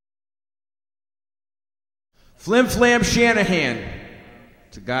Flim Flam Shanahan.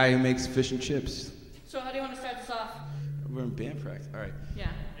 It's a guy who makes fish and chips. So how do you want to start this off? We're in band practice. All right. Yeah,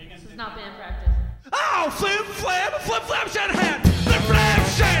 this is not band practice. Oh, Flim Flam Shanahan. Flim Flam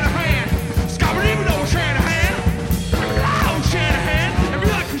Shanahan. Scabba-dee-ba-do Shanahan. Oh, Shanahan. If you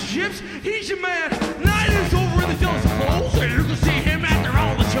like fish and chips, he's your man. Night is over in the fields of holes, and you can see him after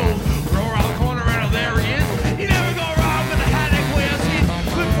all the shows. Roll around the corner, and there he is. You never go wrong with a haddock whale. See,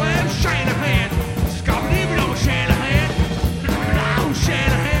 Flim Flam Shanahan. Scabba-dee-ba-do Shanahan. Oh,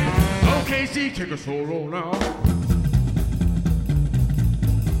 Shanahan. Okay, see, take a solo now.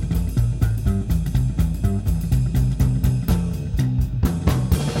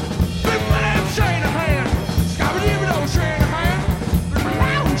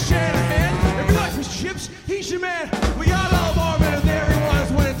 He's your man. We got all Marvin, and there he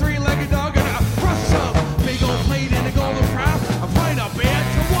was, winning three-legged dog and a crust up. Big old plate in the golden crown. I'm playing up bad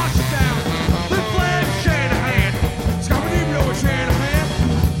to wash it down. Flim Flam Shanahan. Scabba-dee-ba-do Shanahan.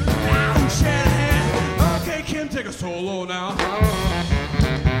 Oh, Shanahan. Okay, Kim, take a solo now.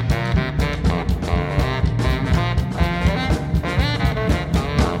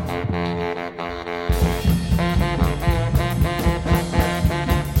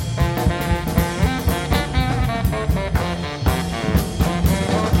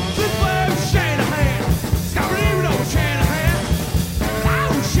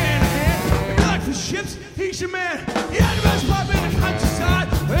 He's your man. He had the best pub in the countryside.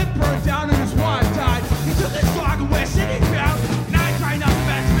 It burned down and his wife died. He took his dog away, city bound. Now he's trying out the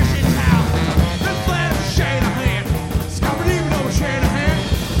best fish in town. Flim Flam Shanahan. Scabba-dee-ba-do Shanahan.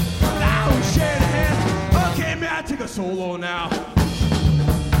 Oh, Shanahan. Okay, man, I take a solo now.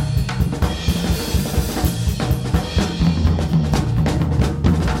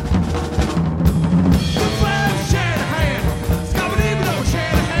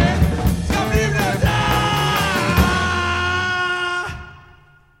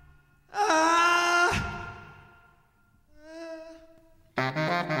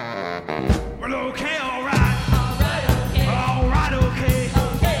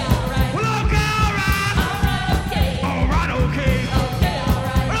 Okay.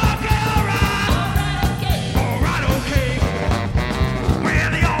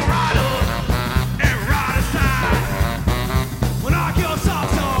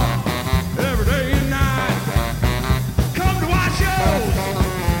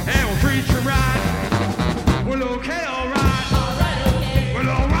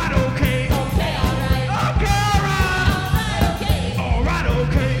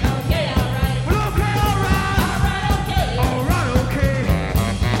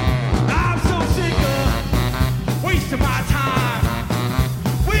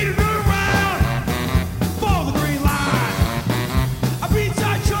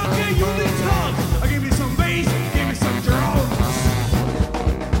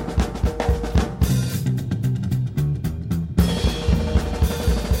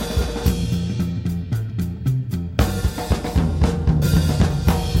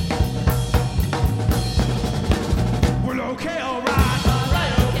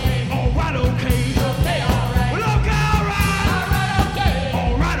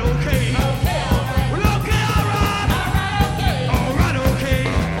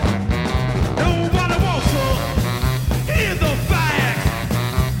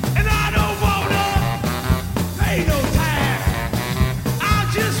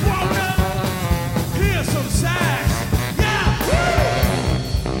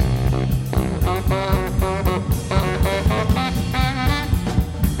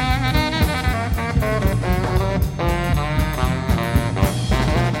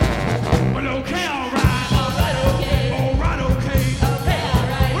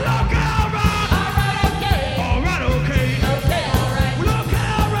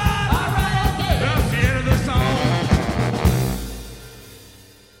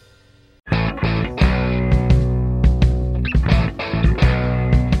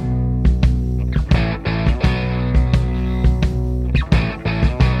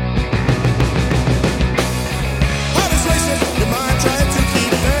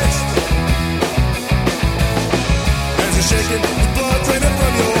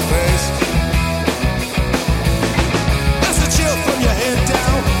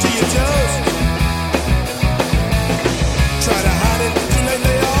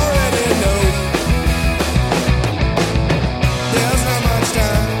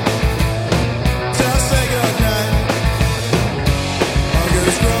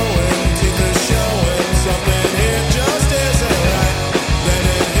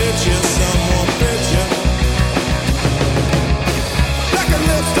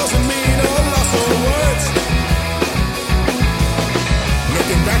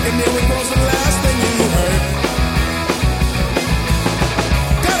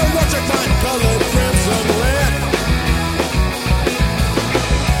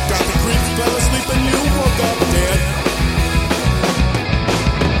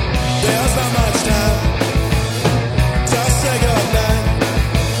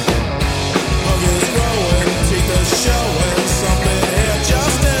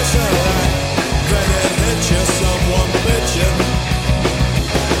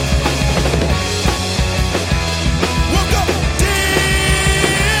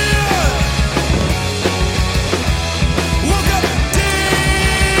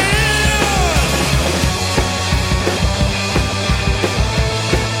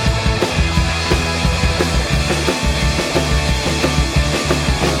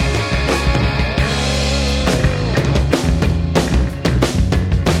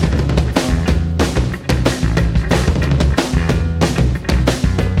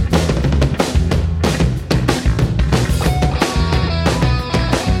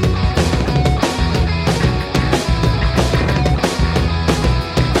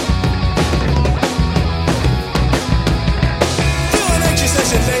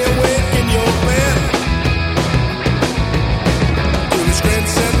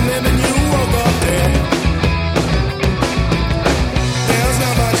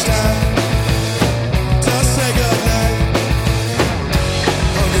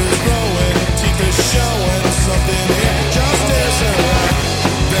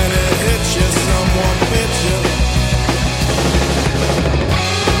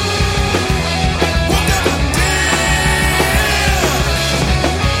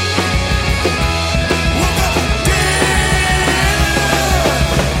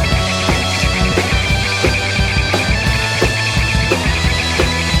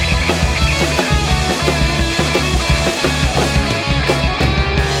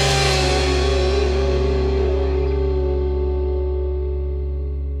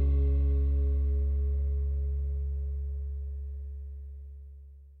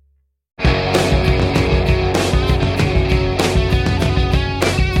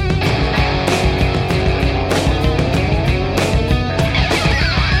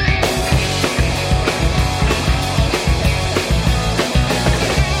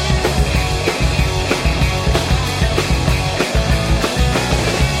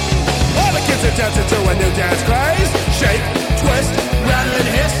 new dance craze. Shake, twist, rattle and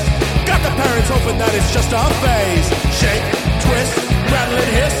hiss. Got the parents hoping that it's just a phase. Shake, twist, rattle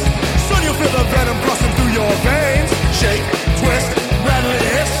and hiss. Soon you'll feel the venom coursing through your veins. Shake, twist, rattle and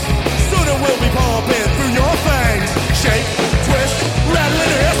hiss. Soon it will be pumping through your fangs. Shake, twist, rattle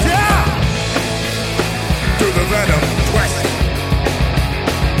and hiss, yeah! Do the venom twist.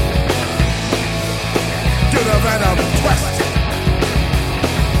 Do the venom twist.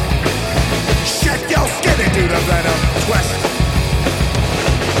 Shake your skin and do the venom twist.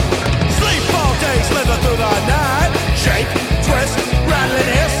 Sleep all day, slither through the night. Shake, twist, rattle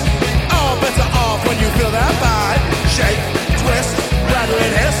and hiss. All bets are off when you feel that vibe. Shake, twist, rattle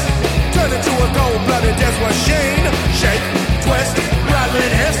and hiss. Turn into a cold-blooded death machine. Shake, twist, rattle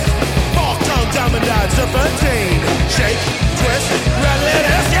and hiss. Fork-tongue diamond-eyed serpentine. Shake, twist, rattle and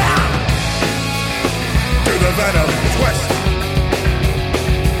hiss, yeah! Do the venom twist.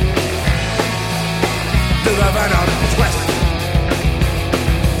 Do the venom twist.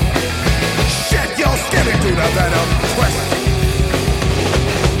 Shed your skin and do the venom twist.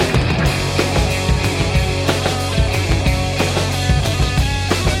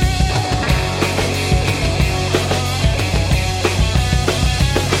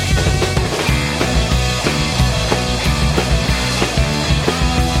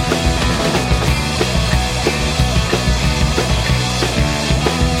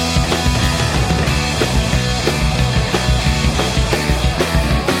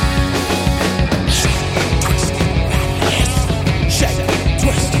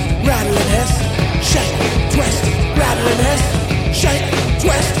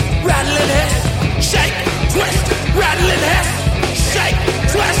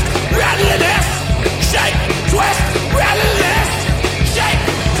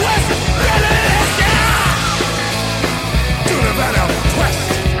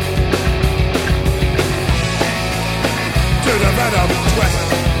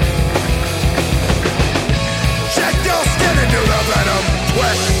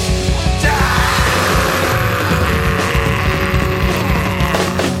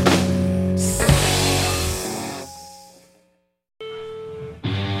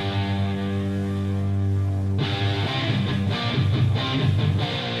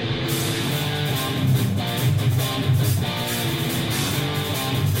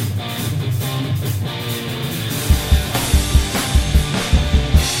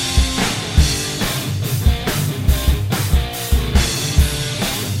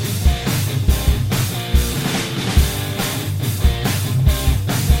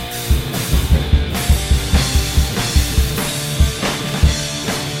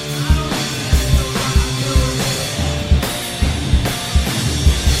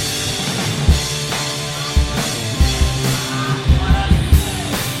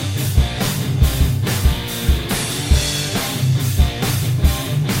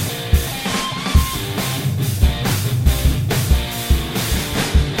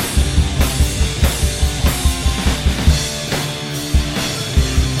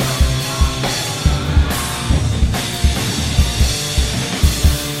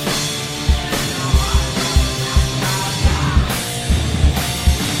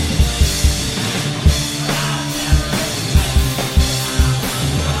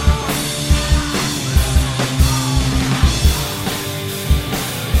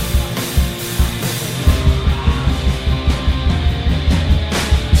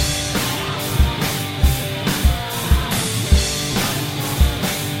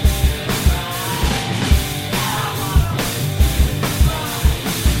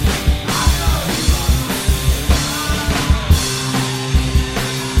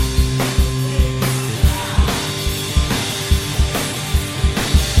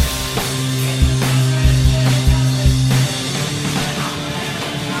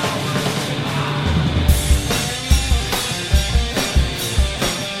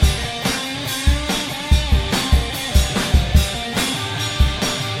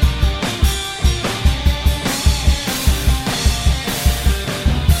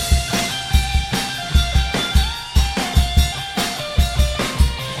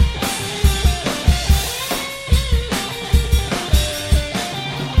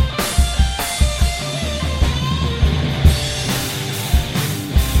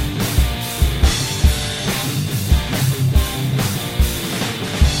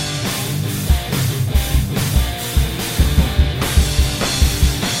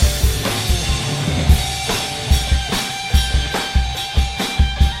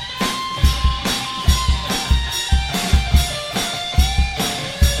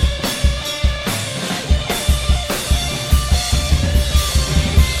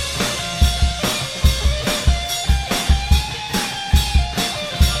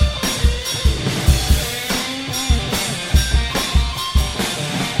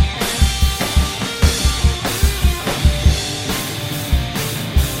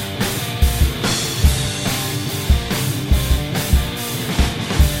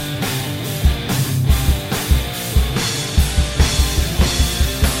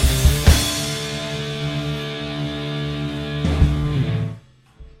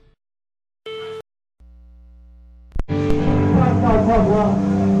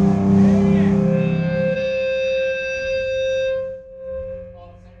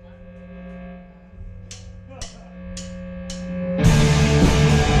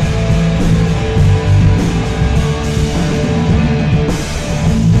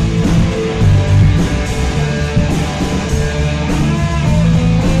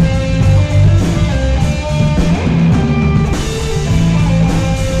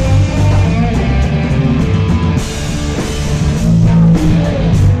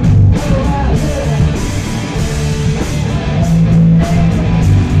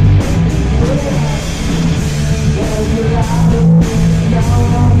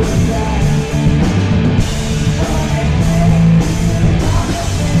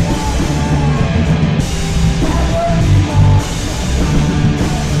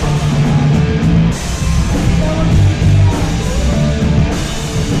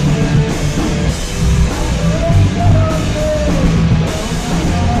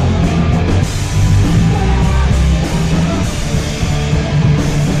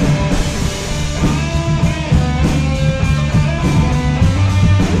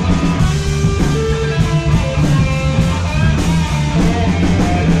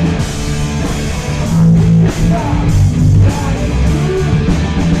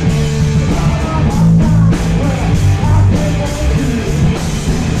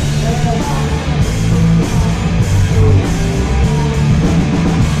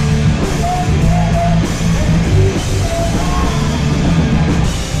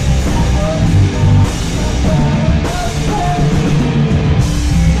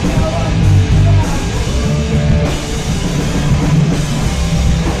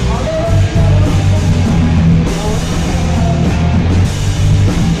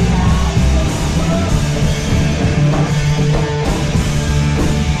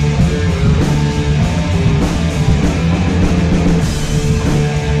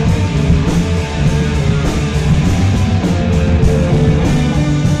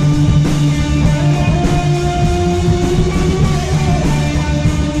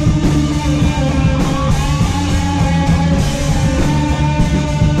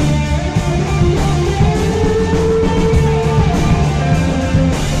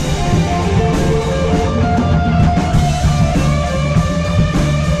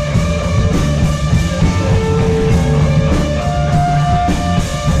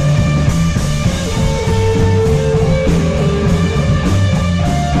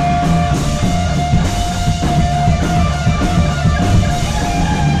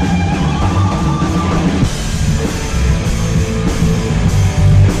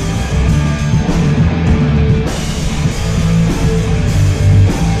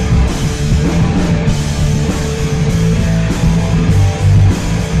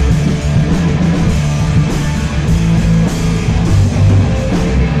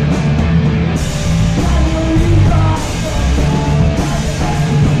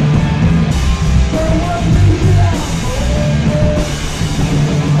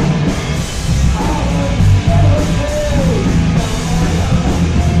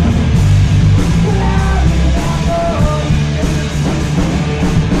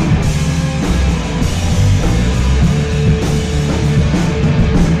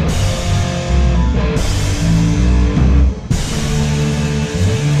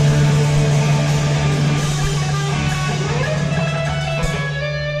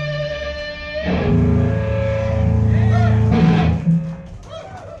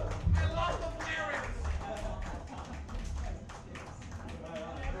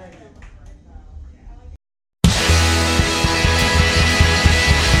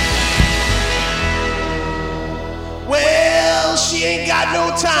 ain't got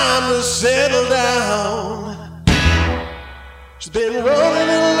no time to settle down. She's been rolling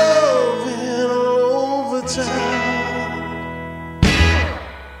and loving all over town.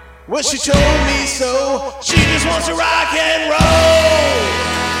 Well, she told me so. She just wants to rock and roll.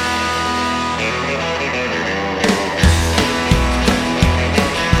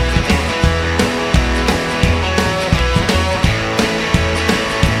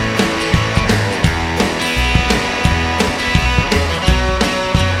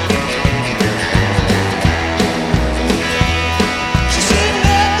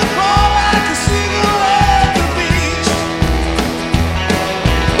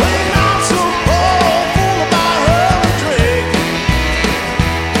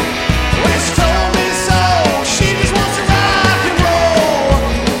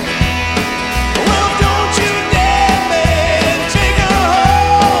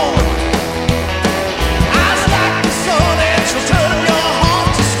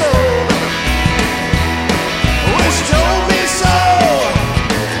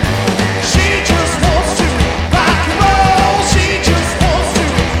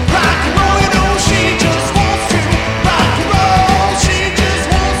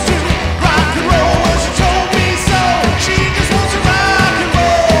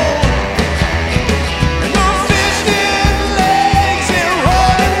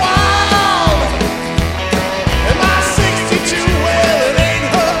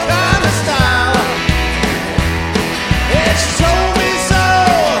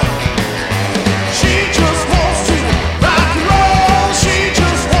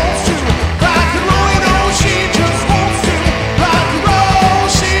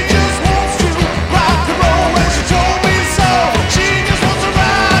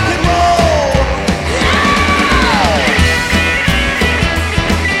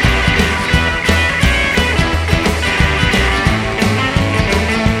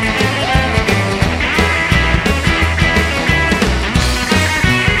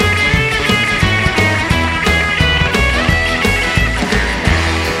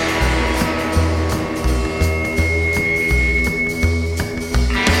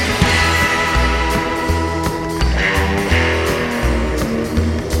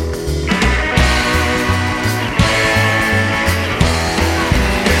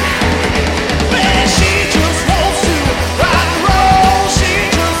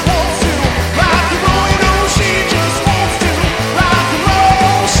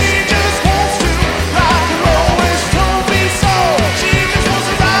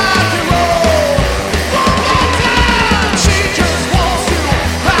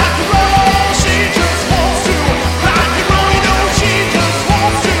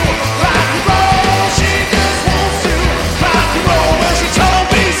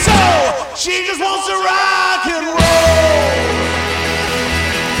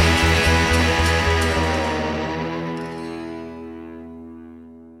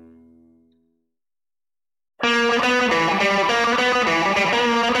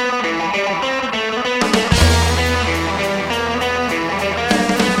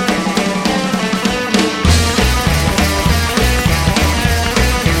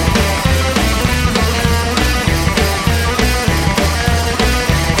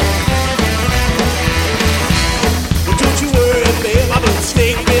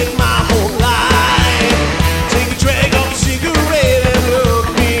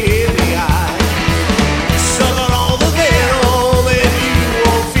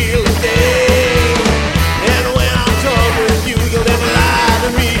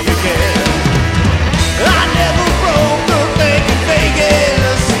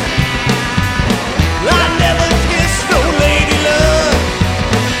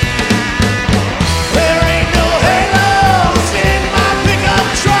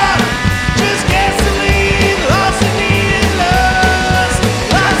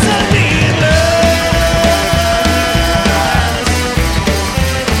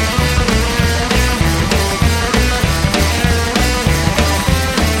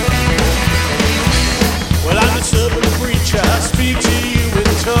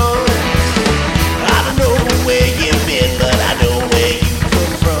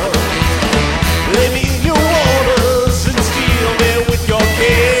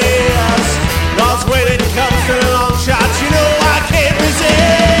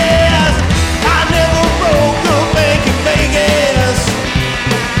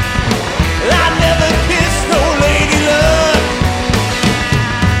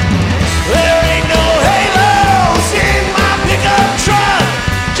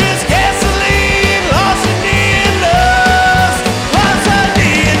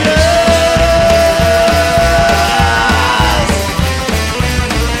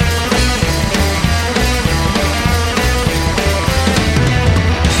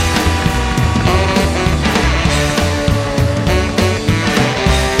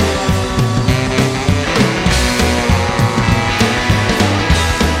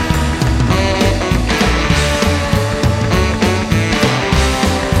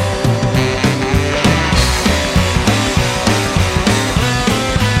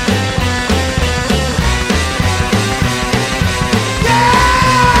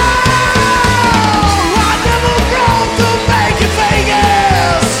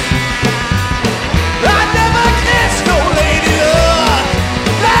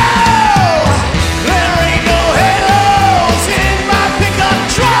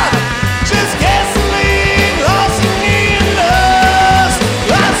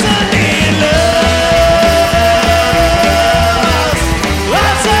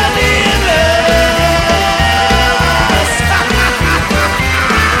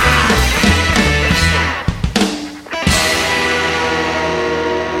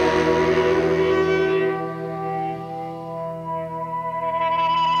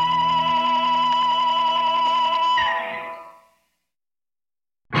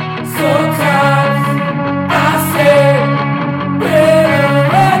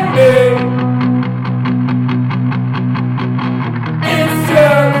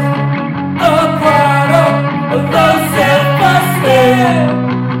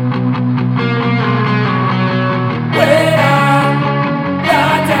 When I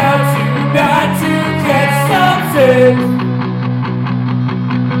got down tonight to catch something,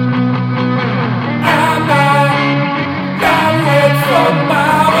 I might not wait for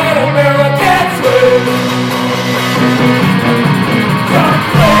my way to American twin. Come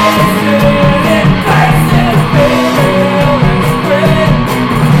closer in places real and spread.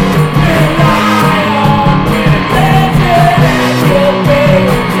 Rely on religion and your faith.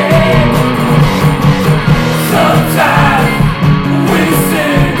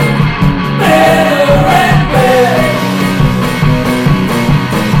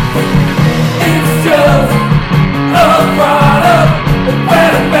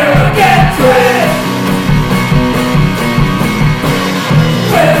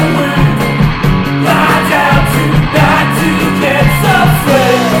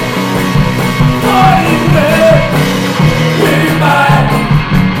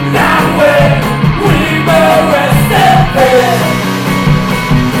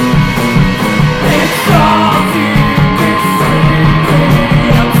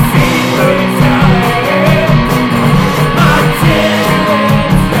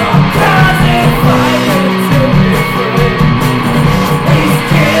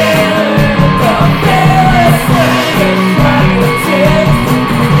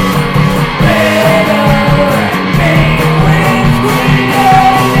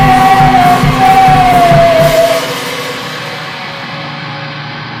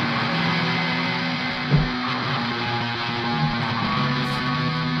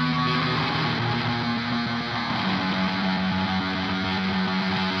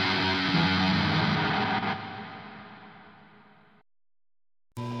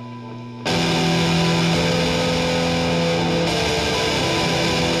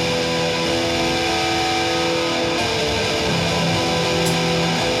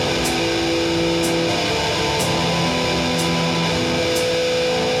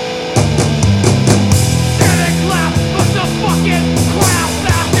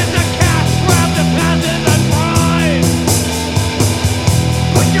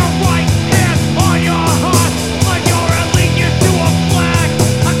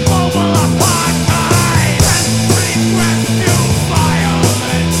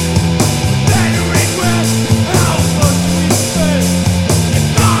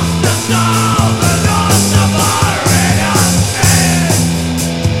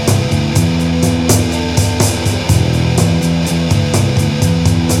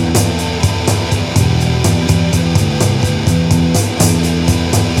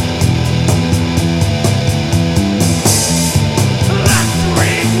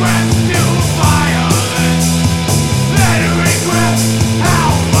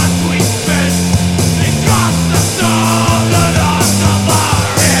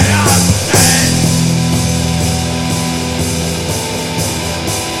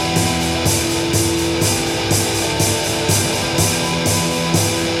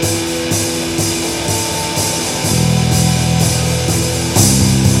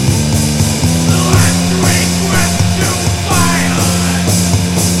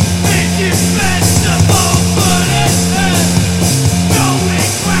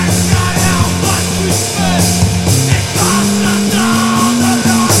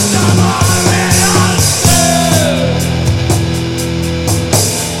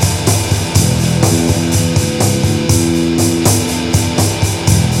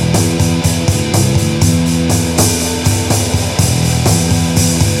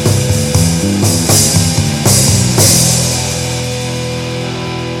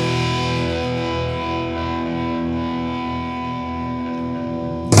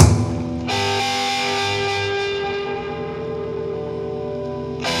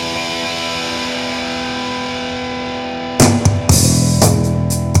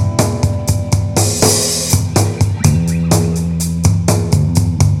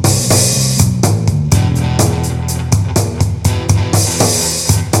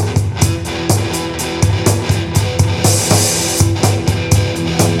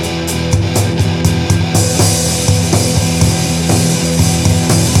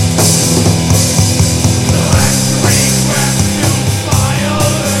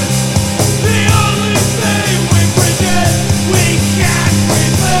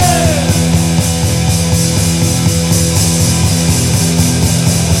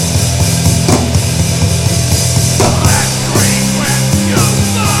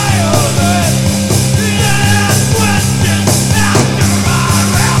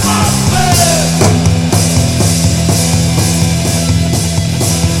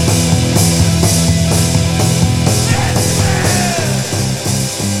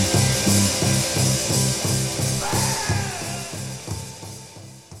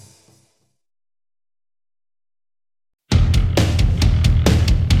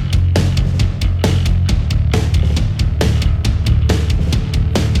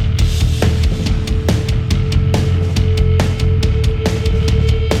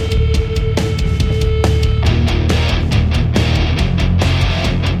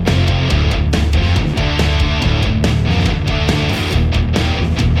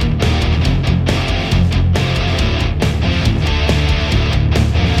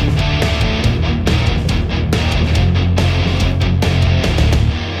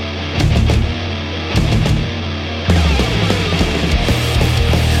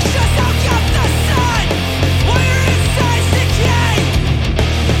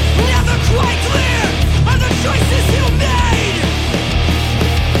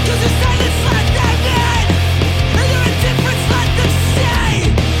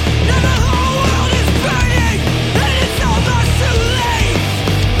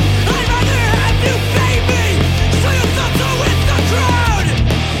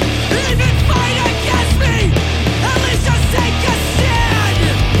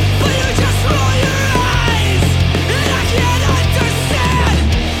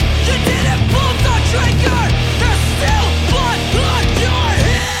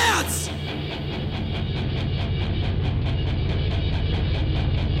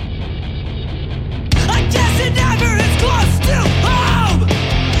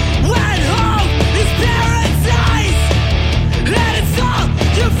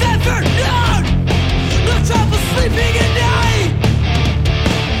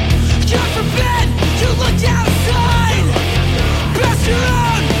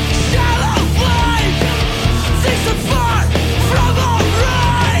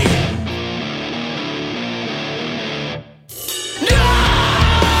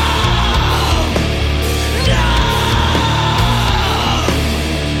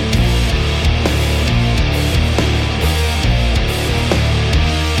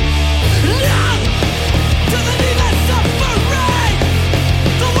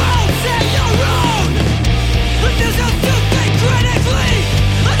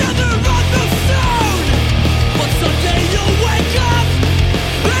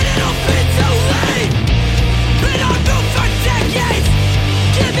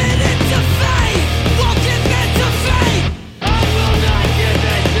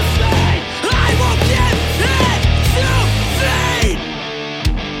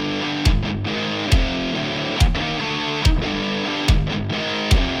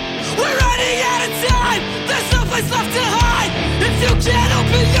 place left to hide. If you can't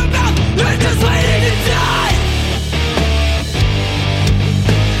open your mouth, you're just waiting to die.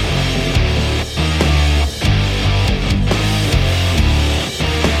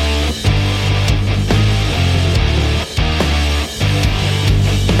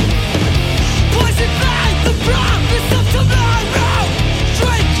 Poison by the promise of tomorrow.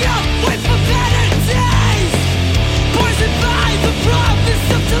 Drink up, wait for better days. Poison by the promise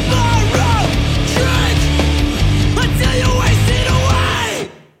of tomorrow. Drink until you waste it away.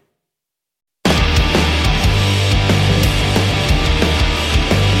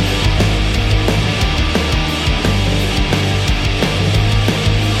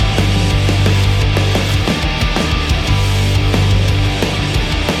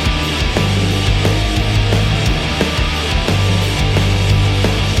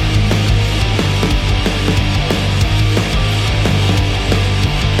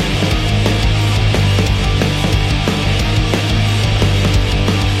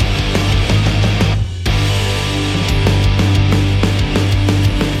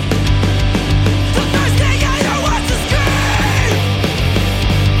 The first thing I hear was a scream.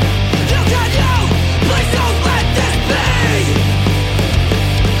 Look at you, please don't let this be.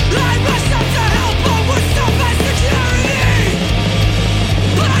 I rushed up to help, but was stopped by security.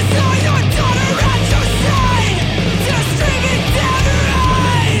 But I saw your daughter at your side, tears streaming down her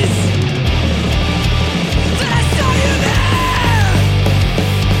eyes. Then I saw you there,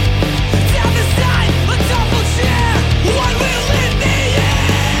 down beside a double chair. One will leave me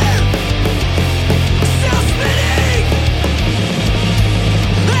here, still spinning.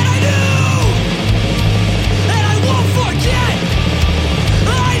 And I knew, and I won't forget.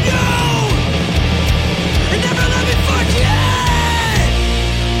 I knew, and never let me forget.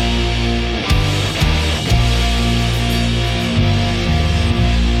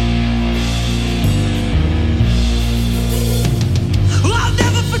 I'll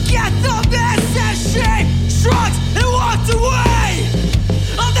never forget the message she shrugged and walked away.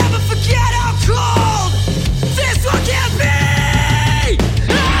 I'll never forget how cold this one can be.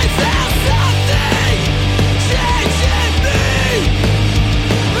 I felt something changing me.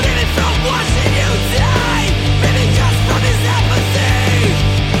 Maybe from watching you die, maybe just from his apathy.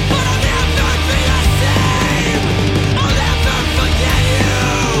 But I'll never be the same. I'll never forget you.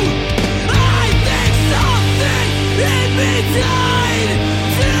 I think something in me died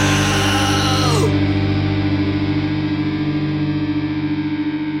too.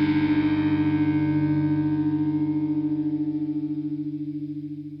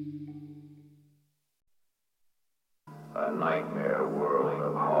 A nightmare world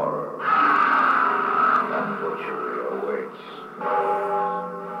of horror and butchery awaits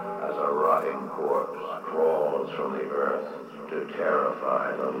as a rotting corpse crawls from the earth to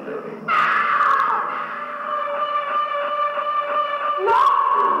terrify the living.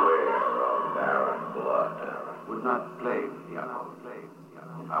 Beware of barren blood. Would not play with the alcohol.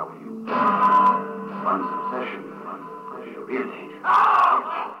 How will you? One's obsession is your irritate.